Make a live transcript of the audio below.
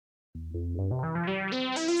Hello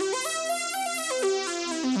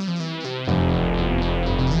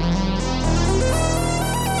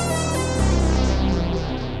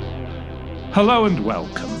and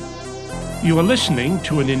welcome. You are listening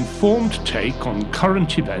to an informed take on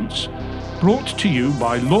current events brought to you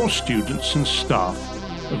by law students and staff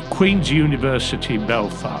of Queen's University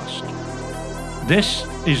Belfast. This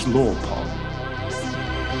is LawPod.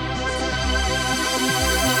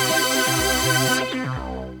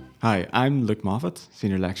 Hi, I'm Luke Moffat,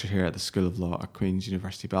 Senior Lecturer here at the School of Law at Queen's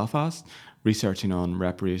University Belfast, researching on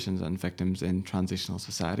reparations and victims in transitional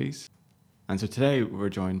societies. And so today we're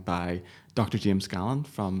joined by Dr. James Scallon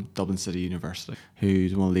from Dublin City University,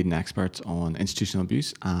 who's one of the leading experts on institutional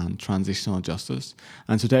abuse and transitional justice.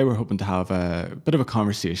 And so today we're hoping to have a bit of a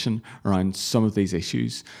conversation around some of these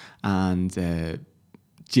issues, and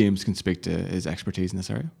James can speak to his expertise in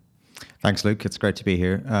this area. Thanks, Luke. It's great to be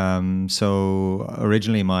here. So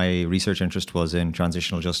originally my research interest was in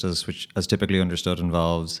transitional justice, which as typically understood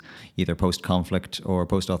involves either post-conflict or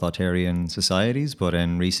post-authoritarian societies. But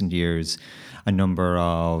in recent years, a number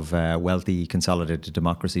of wealthy consolidated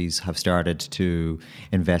democracies have started to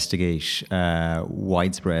investigate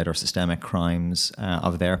widespread or systemic crimes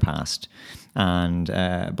of their past. And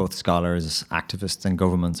both scholars, activists and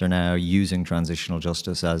governments are now using transitional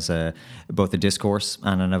justice as both a discourse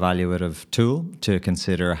and an evaluative tool to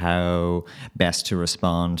consider how best to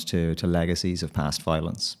respond to legacies of past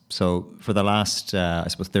violence. So for the last,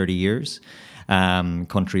 30 years,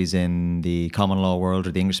 countries in the common law world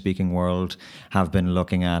or the English-speaking world have been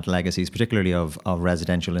looking at legacies, particularly of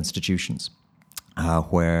residential institutions.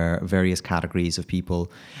 Where various categories of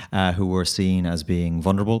people who were seen as being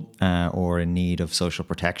vulnerable or in need of social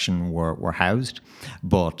protection were housed.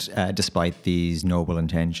 But despite these noble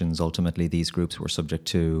intentions, ultimately these groups were subject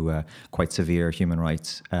to quite severe human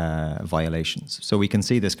rights violations. So we can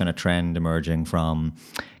see this kind of trend emerging from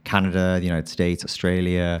Canada, the United States,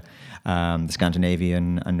 Australia, the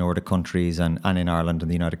Scandinavian and Nordic countries, and in Ireland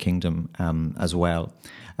and the United Kingdom as well.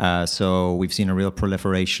 So we've seen a real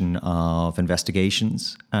proliferation of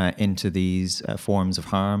investigations into these forms of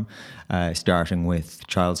harm, starting with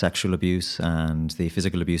child sexual abuse and the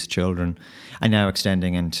physical abuse of children, and now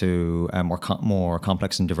extending into more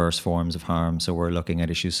complex and diverse forms of harm. So we're looking at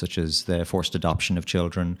issues such as the forced adoption of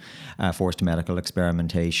children, forced medical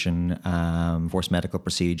experimentation, forced medical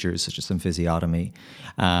procedures such as symphysiotomy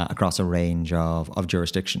across a range of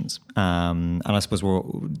jurisdictions. And I suppose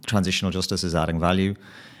transitional justice is adding value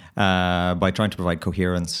by trying to provide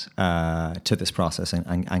coherence to this process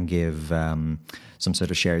and give some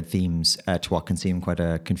sort of shared themes to what can seem quite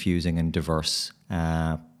a confusing and diverse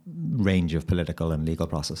range of political and legal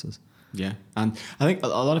processes. Yeah, and I think a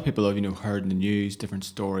lot of people have heard in the news different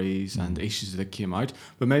stories and issues that came out,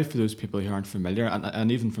 but maybe for those people who aren't familiar,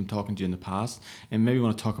 and even from talking to you in the past, and maybe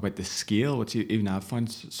want to talk about the scale, which even I've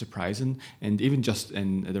found surprising, and even just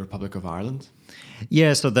in the Republic of Ireland.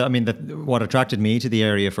 Yeah, so what attracted me to the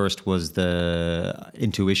area first was the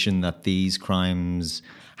intuition that these crimes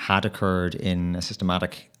had occurred in a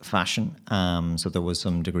systematic fashion. So there was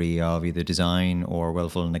some degree of either design or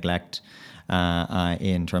willful neglect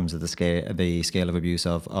in terms of the scale of abuse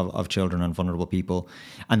of children and vulnerable people,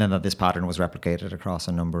 and then that this pattern was replicated across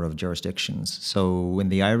a number of jurisdictions. So in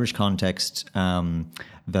the Irish context,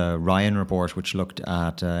 the Ryan report, which looked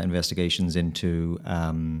at investigations into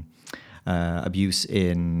abuse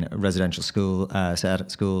in residential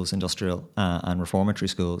schools, industrial and reformatory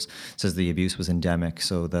schools, says the abuse was endemic.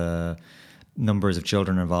 So the numbers of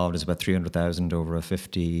children involved is about 300,000 over a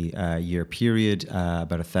 50-year period.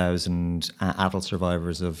 About 1,000 adult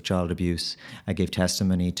survivors of child abuse gave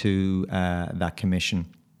testimony to that commission.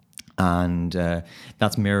 And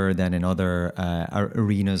that's mirrored then in other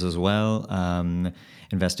arenas as well.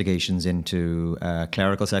 Investigations into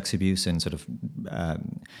clerical sex abuse in sort of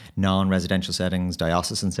non-residential settings,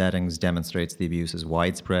 diocesan settings, demonstrates the abuse is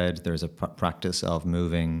widespread. There's a practice of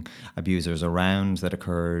moving abusers around that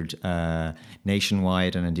occurred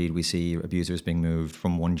nationwide, and indeed we see abusers being moved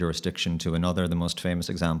from one jurisdiction to another, the most famous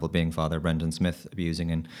example being Father Brendan Smith abusing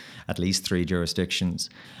in at least 3 jurisdictions.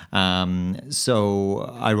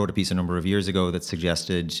 So I wrote a piece a number of years ago that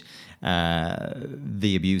suggested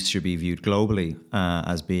the abuse should be viewed globally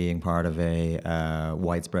as being part of a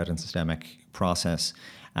widespread and systemic process,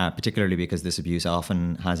 particularly because this abuse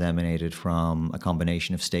often has emanated from a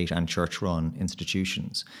combination of state and church-run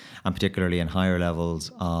institutions, and particularly in higher levels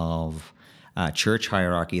of church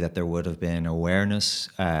hierarchy, that there would have been awareness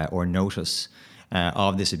or notice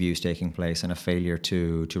of this abuse taking place and a failure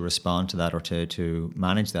to respond to that or to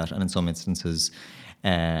manage that, and in some instances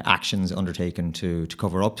actions undertaken to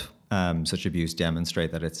cover up such abuse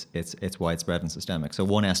demonstrate that it's widespread and systemic. So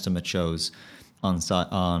one estimate shows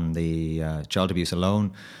on the child abuse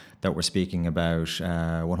alone that we're speaking about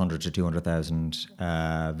 100 to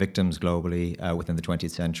 200,000 victims globally within the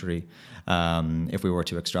 20th century. If we were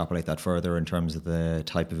to extrapolate that further in terms of the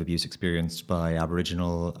type of abuse experienced by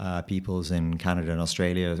Aboriginal peoples in Canada and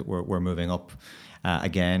Australia, we're moving up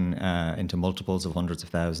again into multiples of hundreds of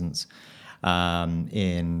thousands.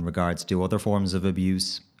 In regards to other forms of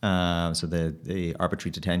abuse, so the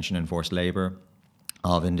arbitrary detention and forced labour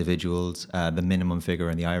of individuals. The minimum figure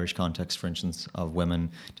in the Irish context, for instance, of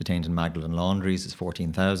women detained in Magdalen laundries is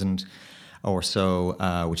 14,000 or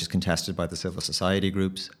so, which is contested by the civil society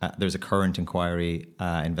groups. There's a current inquiry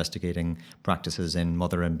investigating practices in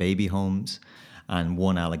mother and baby homes. And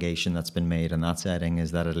one allegation that's been made in that setting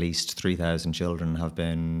is that at least 3,000 children have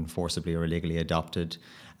been forcibly or illegally adopted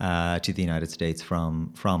to the United States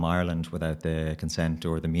from Ireland without the consent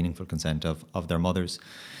or the meaningful consent of their mothers.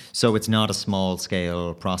 So it's not a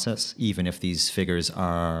small-scale process, even if these figures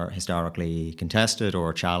are historically contested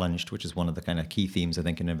or challenged, which is one of the kind of key themes, I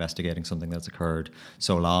think, in investigating something that's occurred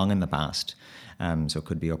so long in the past. So it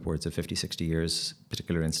could be upwards of 50, 60 years,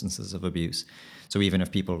 particular instances of abuse. So even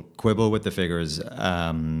if people quibble with the figures,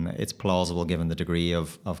 it's plausible given the degree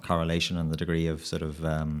of correlation and the degree of sort of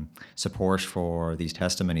support for these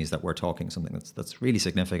testimonies that we're talking something that's really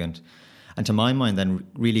significant. And to my mind then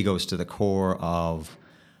really goes to the core of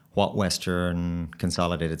what Western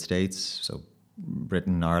consolidated states, so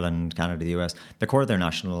Britain, Ireland, Canada, the US, the core of their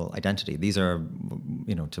national identity. These are,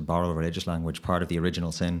 to borrow religious language, part of the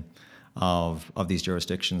original sin of these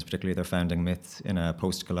jurisdictions, particularly their founding myths in a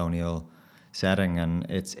post-colonial setting. And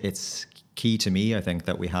it's key to me, I think,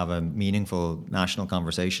 that we have a meaningful national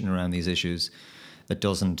conversation around these issues that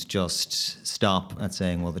doesn't just stop at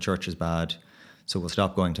saying, well, the church is bad, so we'll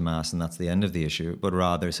stop going to Mass and that's the end of the issue, but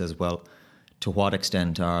rather says, well, to what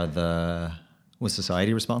extent was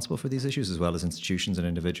society responsible for these issues as well as institutions and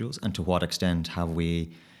individuals? And to what extent have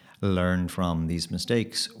we learned from these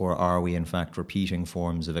mistakes, or are we in fact repeating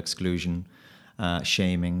forms of exclusion,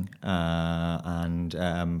 shaming,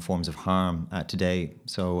 and forms of harm today?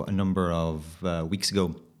 So a number of weeks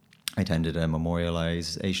ago, I attended a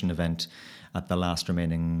memorialisation event at the last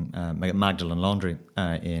remaining Magdalen laundry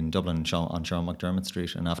in Dublin on Sean McDermott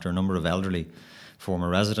Street, and after a number of elderly former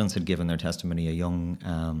residents had given their testimony, a young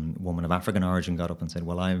woman of African origin got up and said,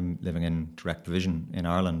 well, I'm living in direct provision in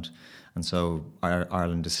Ireland, and so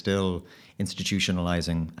Ireland is still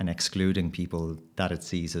institutionalising and excluding people that it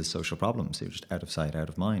sees as social problems. They're just out of sight, out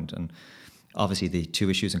of mind. And obviously the two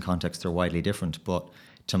issues and contexts are widely different, but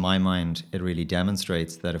to my mind, it really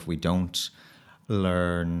demonstrates that if we don't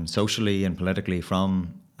learn socially and politically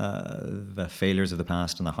from the failures of the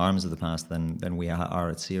past and the harms of the past, then we are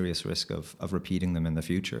at serious risk of repeating them in the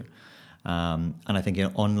future. And I think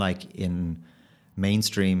unlike in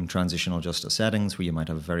mainstream transitional justice settings where you might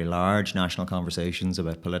have very large national conversations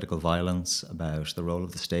about political violence, about the role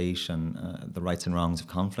of the state and the rights and wrongs of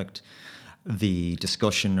conflict, the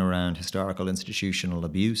discussion around historical institutional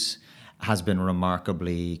abuse has been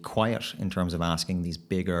remarkably quiet in terms of asking these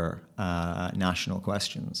bigger national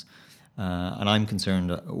questions. And I'm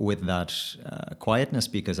concerned with that quietness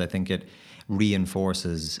because I think it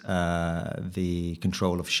reinforces the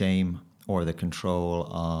control of shame or the control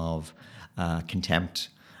of contempt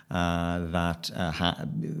that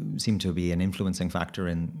seem to be an influencing factor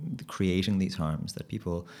in creating these harms, that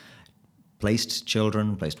people placed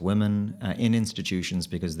children, placed women in institutions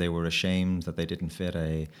because they were ashamed that they didn't fit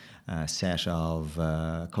a set of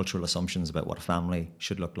cultural assumptions about what a family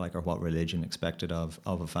should look like or what religion expected of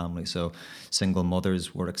a family. So single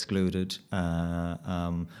mothers were excluded.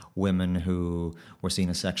 Women who were seen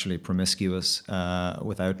as sexually promiscuous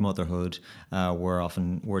without motherhood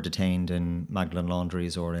were detained in Magdalen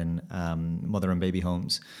laundries or in mother and baby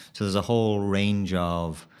homes. So there's a whole range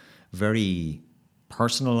of very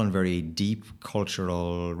personal and very deep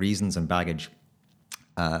cultural reasons and baggage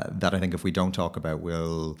that I think if we don't talk about,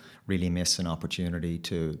 we'll really miss an opportunity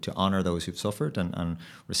to honour those who've suffered and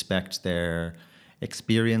respect their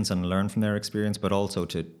experience and learn from their experience, but also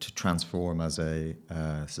to transform as a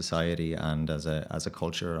society and as a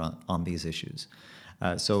culture on these issues.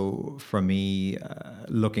 So for me,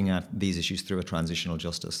 looking at these issues through a transitional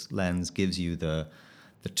justice lens gives you the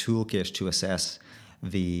toolkit to assess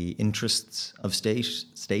the interests of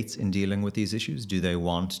states in dealing with these issues. Do they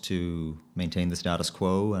want to maintain the status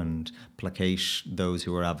quo and placate those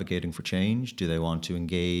who are advocating for change? Do they want to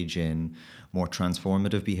engage in more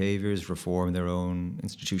transformative behaviours, reform their own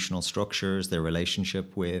institutional structures, their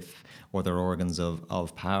relationship with other organs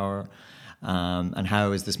of power? And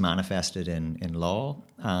how is this manifested in law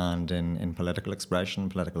and in political expression,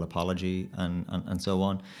 political apology, and so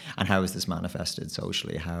on? And how is this manifested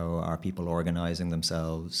socially? How are people organising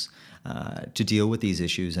themselves to deal with these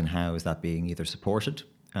issues, and how is that being either supported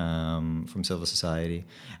from civil society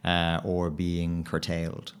or being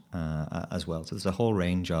curtailed as well? So there's a whole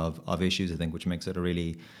range of issues, I think, which makes it a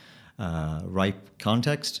really ripe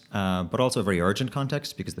context, but also a very urgent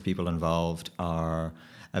context, because the people involved are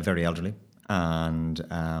very elderly. And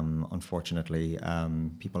unfortunately,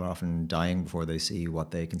 people are often dying before they see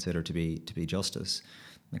what they consider to be justice.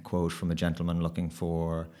 A quote from a gentleman looking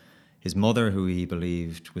for his mother, who he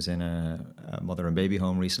believed was in a mother and baby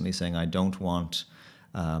home recently, saying, "I don't want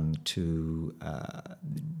to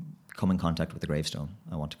come in contact with the gravestone.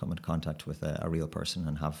 I want to come in contact with a real person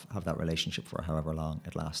and have that relationship for however long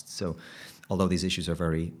it lasts." So although these issues are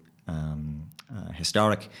very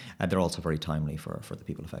historic, they're also very timely for the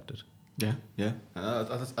people affected. Yeah.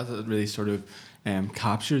 That really sort of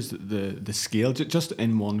captures the scale just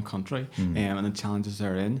in one country and the challenges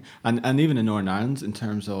they're in, and even in Northern Ireland, in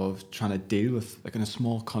terms of trying to deal with, like, in a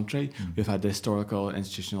small country, we've had the historical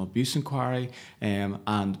institutional abuse inquiry,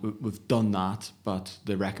 and we've done that, but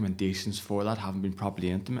the recommendations for that haven't been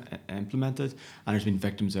properly implemented, and there's been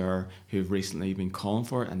victims there who've recently been calling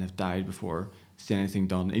for it and have died before see anything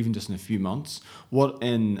done, even just in a few months. What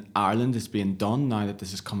in Ireland is being done now that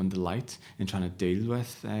this is coming to light in trying to deal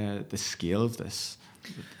with the scale of this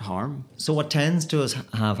harm? So what tends to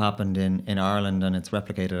have happened in Ireland, and it's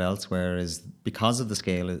replicated elsewhere, is because of the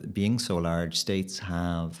scale being so large, states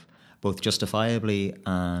have both justifiably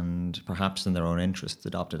and perhaps in their own interests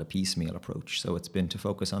adopted a piecemeal approach. So it's been to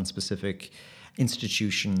focus on specific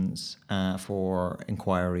institutions for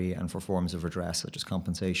inquiry and for forms of redress, such as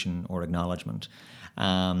compensation or acknowledgement.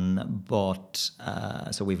 So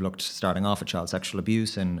we've looked, starting off at child sexual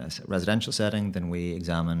abuse in a residential setting, then we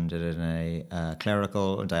examined it in a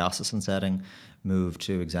clerical diocesan setting, moved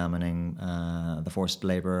to examining the forced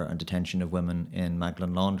labour and detention of women in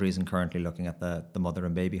Magdalen laundries, and currently looking at the mother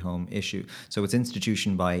and baby home issue. So it's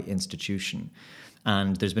institution by institution.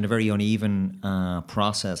 And there's been a very uneven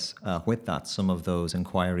process with that. Some of those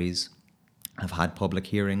inquiries have had public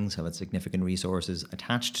hearings, have had significant resources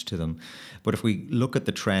attached to them. But if we look at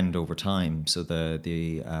the trend over time, so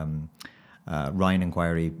the Ryan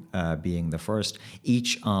inquiry being the first,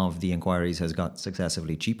 each of the inquiries has got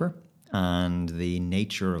successively cheaper, and the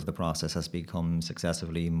nature of the process has become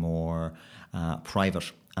successively more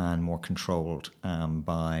private and more controlled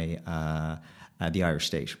by the Irish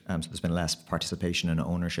state. So there's been less participation and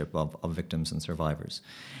ownership of victims and survivors.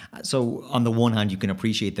 So on the one hand, you can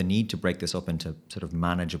appreciate the need to break this up into sort of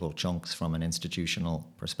manageable chunks from an institutional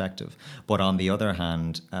perspective. But on the other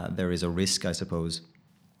hand, there is a risk, I suppose,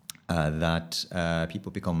 that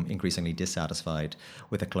people become increasingly dissatisfied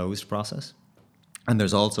with a closed process. And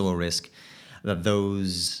there's also a risk that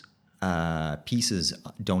those pieces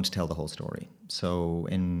don't tell the whole story. So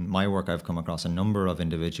in my work, I've come across a number of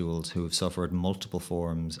individuals who have suffered multiple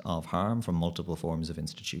forms of harm from multiple forms of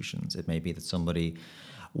institutions. It may be that somebody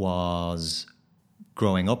was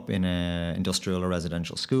growing up in an industrial or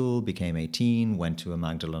residential school, became 18, went to a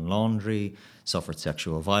Magdalen laundry, suffered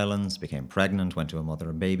sexual violence, became pregnant, went to a mother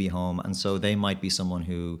and baby home. And so they might be someone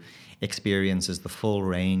who experiences the full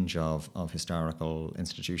range of historical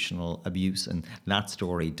institutional abuse, and that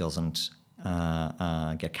story doesn't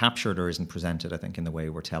get captured or isn't presented, I think, in the way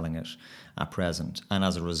we're telling it at present. And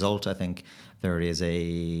as a result, I think there is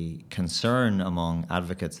a concern among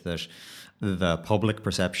advocates that the public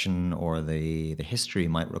perception or the history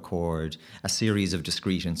might record a series of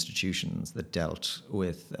discrete institutions that dealt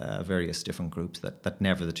with various different groups that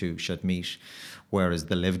never the two should meet, whereas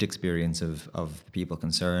the lived experience of the people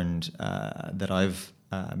concerned that I've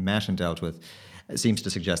met and dealt with seems to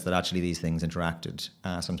suggest that actually these things interacted.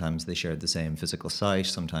 Sometimes they shared the same physical site,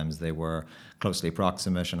 sometimes they were closely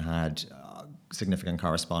proximate and had significant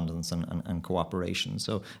correspondence and cooperation.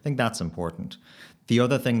 So I think that's important. The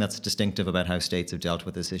other thing that's distinctive about how states have dealt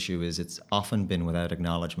with this issue is it's often been without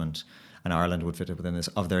acknowledgement, and Ireland would fit within this,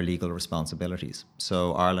 of their legal responsibilities.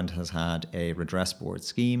 So Ireland has had a redress board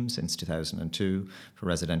scheme since 2002 for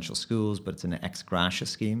residential schools, but it's an ex gratia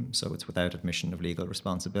scheme, so it's without admission of legal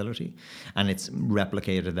responsibility. And it's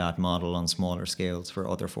replicated that model on smaller scales for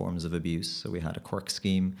other forms of abuse. So we had a Quirk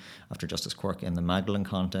scheme after Justice Quirk in the Magdalen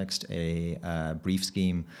context, a brief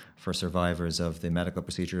scheme for survivors of the medical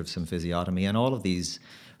procedure of symphysiotomy, and all of these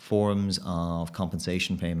forms of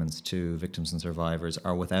compensation payments to victims and survivors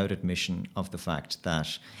are without admission of the fact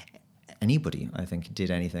that anybody, I think, did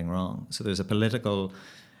anything wrong. So there's a political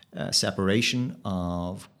separation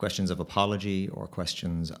of questions of apology or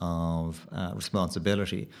questions of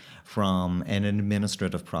responsibility from an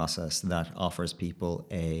administrative process that offers people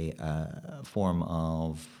a form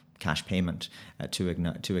of cash payment to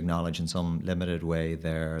acknowledge in some limited way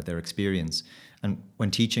their experience. And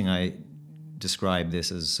when teaching, I describe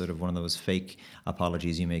this as sort of one of those fake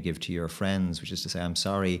apologies you may give to your friends, which is to say, I'm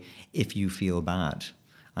sorry if you feel bad.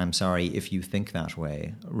 I'm sorry if you think that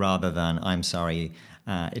way, rather than I'm sorry,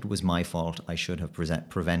 it was my fault. I should have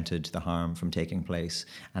prevented the harm from taking place.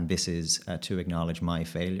 And this is to acknowledge my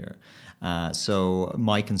failure. So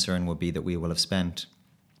my concern would be that we will have spent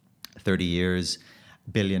 30 years,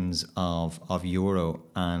 billions of euro,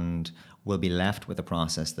 and will be left with a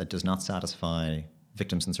process that does not satisfy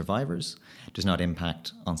victims and survivors, does not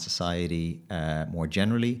impact on society more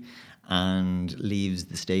generally, and leaves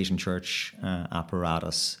the state and church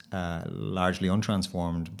apparatus largely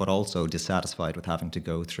untransformed, but also dissatisfied with having to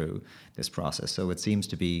go through this process. So it seems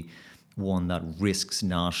to be one that risks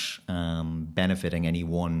not benefiting any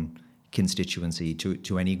one constituency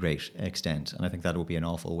to any great extent. And I think that would be an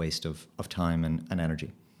awful waste of time and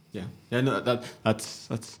energy. Yeah, no, that's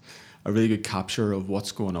a really good capture of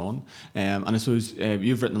what's going on. And I suppose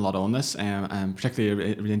you've written a lot on this, and particularly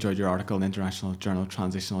I really enjoyed your article in the International Journal of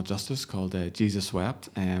Transitional Justice called Jesus Wept.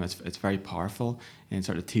 It's very powerful and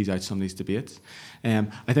sort of tease out some of these debates.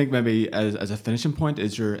 I think maybe as a finishing point,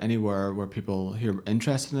 is there anywhere where people who are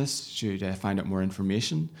interested in this should find out more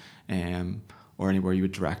information, or anywhere you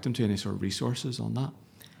would direct them to, any sort of resources on that?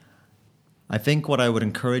 I think what I would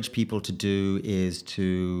encourage people to do is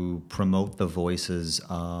to promote the voices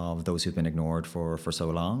of those who've been ignored for so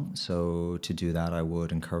long. So to do that, I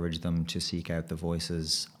would encourage them to seek out the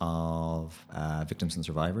voices of victims and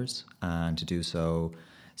survivors, and to do so,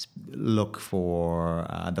 look for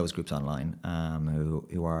those groups online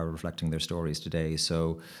who are reflecting their stories today.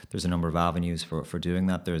 So there's a number of avenues for doing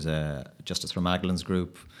that. There's a Justice for Magdalene's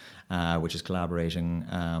group, which is collaborating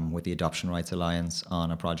with the Adoption Rights Alliance on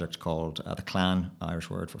a project called the CLAN, Irish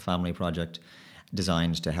word for family project,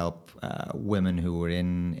 designed to help women who are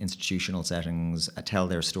in institutional settings tell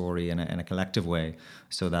their story in a collective way,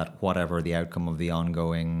 so that whatever the outcome of the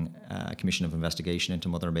ongoing Commission of Investigation into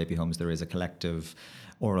Mother and Baby Homes, there is a collective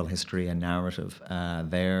oral history and narrative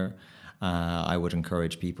there. I would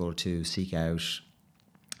encourage people to seek out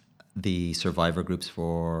the survivor groups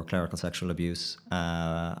for clerical sexual abuse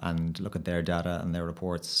and look at their data and their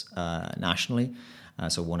reports nationally.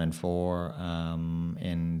 So 1 in 4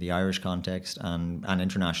 in the Irish context, and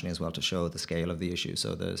internationally as well, to show the scale of the issue.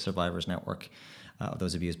 So the Survivors Network of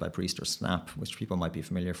those abused by priest, or SNAP, which people might be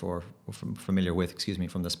familiar with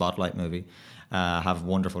from the Spotlight movie, have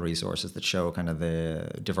wonderful resources that show kind of the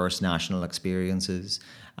diverse national experiences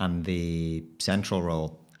and the central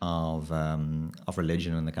role of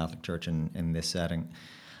religion in the Catholic Church in this setting.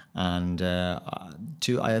 And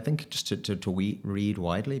I think just to read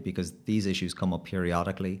widely, because these issues come up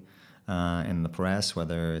periodically in the press,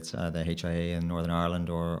 whether it's the HIA in Northern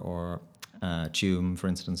Ireland or Tuam, for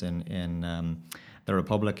instance, in the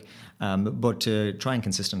Republic, but to try and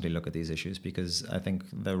consistently look at these issues, because I think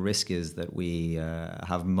the risk is that we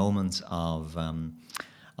have moments of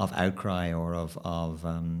outcry or of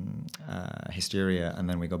hysteria, and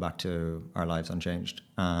then we go back to our lives unchanged.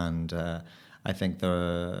 And I think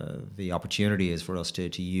the opportunity is for us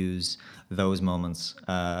to use those moments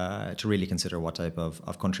to really consider what type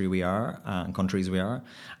of country we are and countries we are,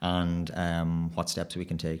 and what steps we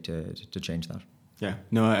can take to change that. Yeah,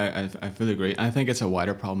 no, I fully agree. I think it's a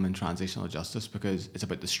wider problem in transitional justice, because it's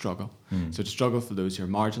about the struggle. So the struggle for those who are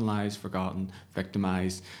marginalised, forgotten,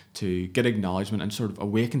 victimised, to get acknowledgement and sort of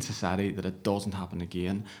awaken society that it doesn't happen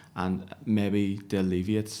again, and maybe to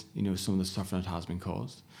alleviate some of the suffering that has been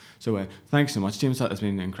caused. So thanks so much, James. That has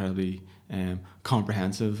been incredibly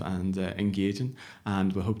comprehensive and engaging,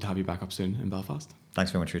 and we hope to have you back up soon in Belfast.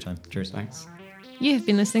 Thanks very much for your time. Cheers. Thanks. You have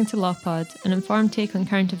been listening to LawPod, an informed take on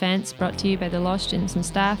current events brought to you by the law students and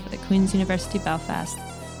staff at Queen's University Belfast.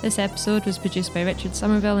 This episode was produced by Richard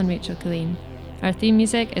Somerville and Rachel Killeen. Our theme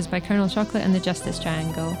music is by Colonel Chocolate and the Justice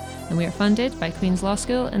Triangle, and we are funded by Queen's Law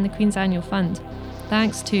School and the Queen's Annual Fund.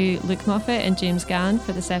 Thanks to Luke Moffat and James Gann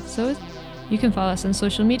for this episode. You can follow us on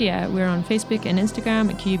social media. We're on Facebook and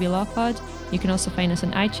Instagram at QUB LawPod. You can also find us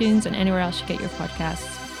on iTunes and anywhere else you get your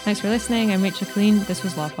podcasts. Thanks for listening. I'm Rachel Killeen. This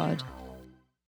was LawPod.